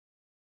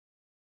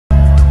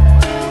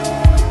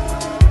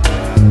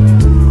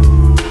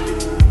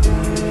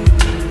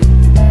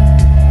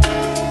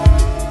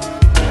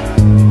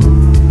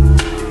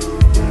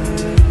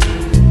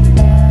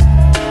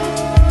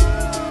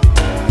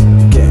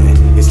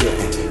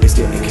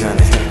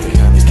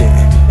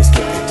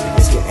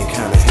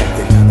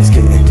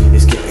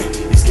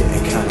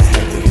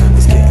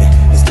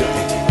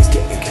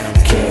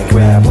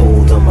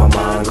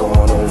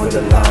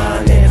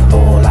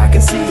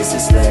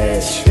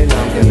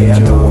Yeah, I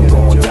know I'm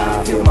gonna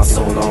die, feel my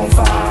soul on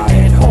fire,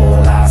 and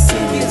all I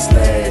see is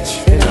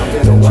ledge. And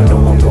I know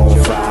I'm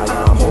gonna fly,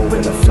 I'm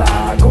hoping to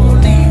fly, gonna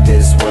leave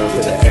this world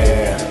to the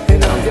air.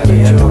 And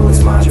yeah, I know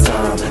it's my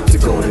time to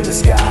go to the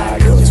sky,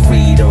 cause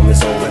freedom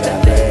is over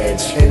that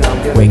ledge.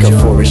 And wake up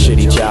for a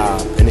shitty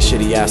job in a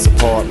shitty ass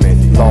apartment.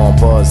 Long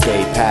buzz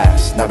day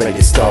past, not ready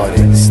to start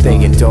it.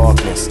 Stay in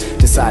darkness,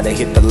 decide to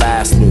hit the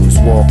last news.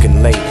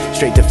 Walking late,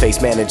 straight to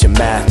face manager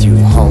Matthew.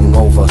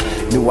 Hungover,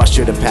 knew I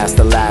should've passed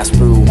the last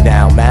brew.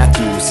 Now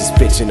Matthews is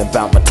bitching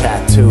about my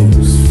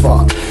tattoos.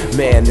 Fuck,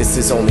 man, this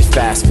is only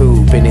fast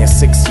food. Been here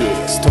 6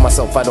 years, told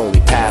myself I'd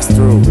only pass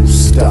through.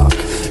 Stuck,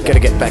 gotta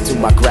get back to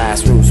my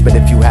grassroots. But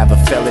if you have a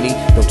felony,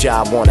 no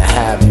job wanna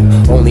have you.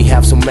 Only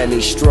have so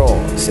many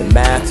straws. And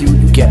Matthew,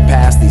 you get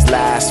past these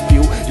last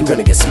few, you're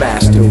gonna get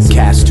smashed through.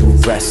 Cash to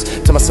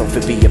rest, tell myself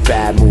it'd be a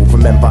bad move.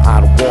 Remember,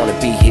 I don't wanna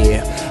be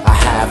here, I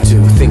have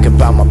to. Think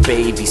about my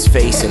baby's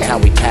face and how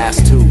we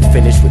passed to.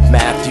 Finished with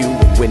Matthew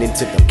and went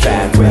into the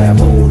back. Grab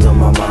hold of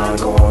my mind,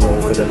 going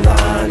over the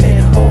line,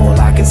 and all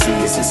I can see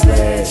is this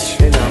ledge.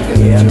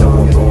 Yeah, I know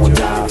I'm gonna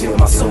die, feel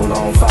my soul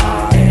on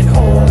fire, and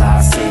all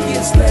I see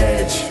is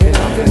ledge. And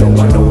I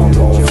know I'm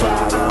gonna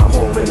fly, I'm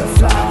hoping to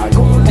fly,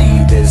 gonna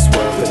leave this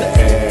world to the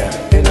air.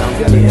 And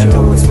yeah, I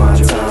know it's my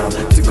time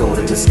to go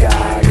to the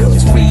sky,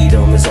 cause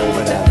freedom is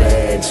over that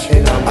ledge.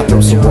 I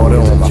throw some water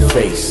on my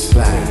face,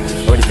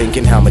 already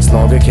thinking how much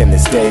longer can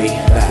this day.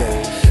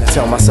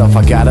 Tell myself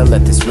I gotta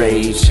let this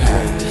rage.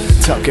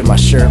 Tuck in my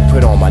shirt,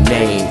 put on my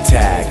name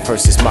tag.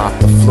 First is mop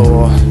the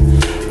floor,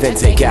 then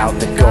take out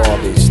the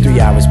garbage. 3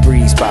 hours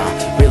breeze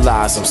by,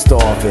 realize I'm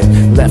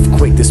starving. Left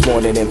quick this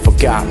morning and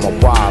forgot my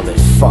wallet.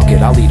 Fuck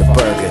it, I'll eat a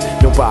burger,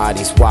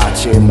 nobody's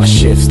watching, my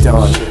shift's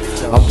done.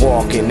 I'm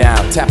walking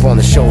out, tap on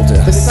the shoulder.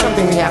 There's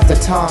something we have to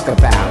talk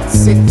about.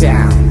 Sit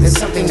down, there's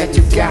something that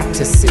you got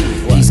to see.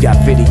 He's got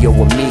video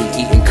of me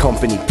eating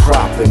company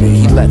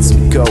property. He lets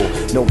me go,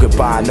 no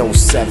goodbye, no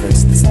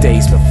severance. This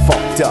day's been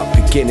fucked up,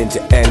 beginning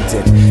to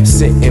ending.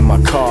 Sit in my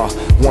car,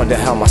 wonder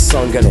how my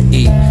son gonna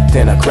eat.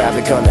 Then I grab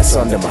the gun that's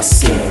under my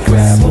seat.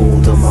 Grab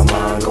hold of my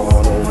mind,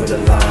 going over the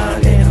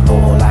line, and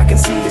all I can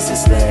see is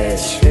this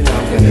ledge.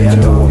 Yeah, I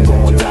know I'm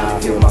gonna die,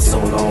 feel my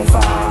soul on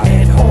fire,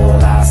 and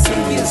all I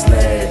see is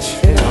ledge.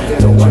 And I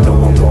know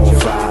I'm gonna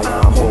fly,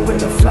 I'm hoping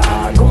to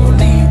fly, gonna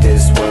leave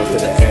this world to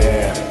the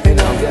air. And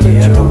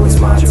yeah, I know it's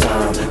my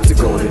time to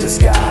go to the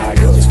sky,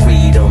 cause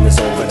freedom is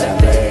over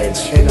that ledge.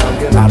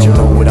 I don't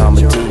know what I'ma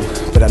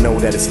do, but I know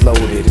that it's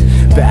loaded.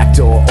 Back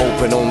door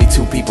open, only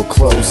 2 people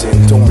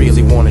closing. Don't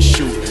really wanna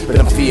shoot, but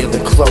I'm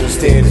feeling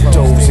closed in.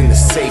 Doors in the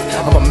safe,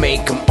 I'ma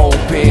make them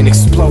open,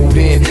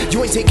 exploding.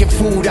 You ain't taking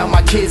food out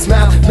my kid's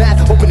mouth.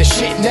 Matt, open the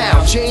shit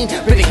now. Jane,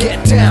 better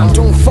get down,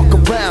 don't fuck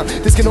around.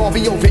 This can all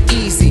be over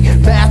easy.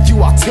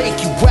 Matthew, I'll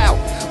take you out.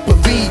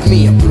 Believe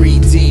me, I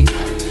breathe deep.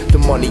 The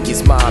money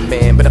is mine,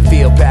 man, but I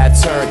feel bad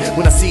turn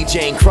when I see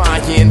Jane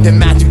crying. Then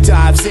Matthew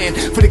dives in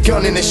for the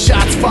gun and the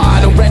shots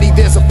fired. Already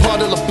there's a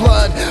puddle of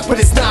blood, but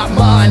it's not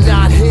mine,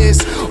 not his.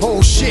 Oh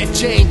shit,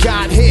 Jane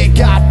got hit,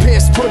 got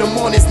pissed, put him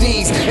on his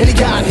knees, and he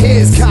got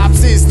his.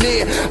 Cops is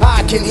near,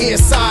 I can hear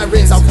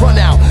sirens. I run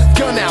out,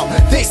 gun out,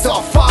 they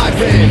start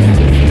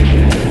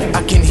firing.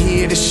 I can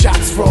hear the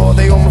shots roar,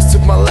 they almost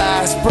took my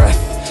last breath.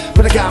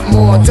 But I got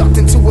more, ducked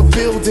into a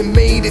building,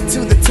 made it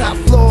to the top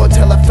floor,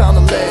 till I found a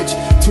ledge,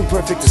 too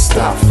perfect to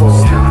stop for.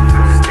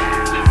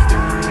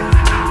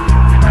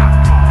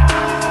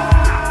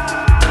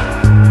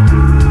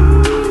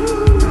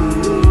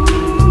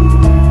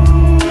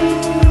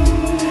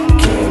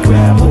 Can't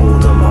grab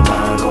hold of my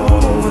mind,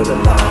 going over the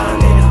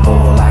line, and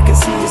all I can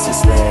see is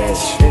this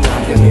ledge.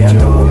 Yeah, I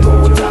know I'm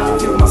gonna die,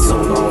 feel my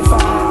soul on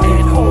fire,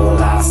 and all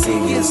I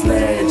see is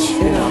ledge.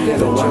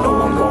 Though I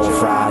know I'm gonna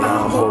fry,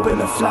 I'm hoping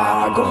to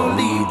fly, gonna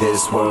leave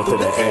this world to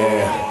the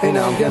air.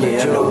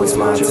 Yeah, I know it's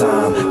my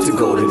time to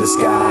go to the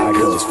sky,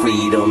 cause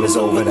freedom is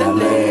over that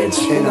ledge.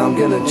 And I'm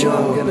gonna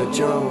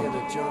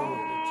jump.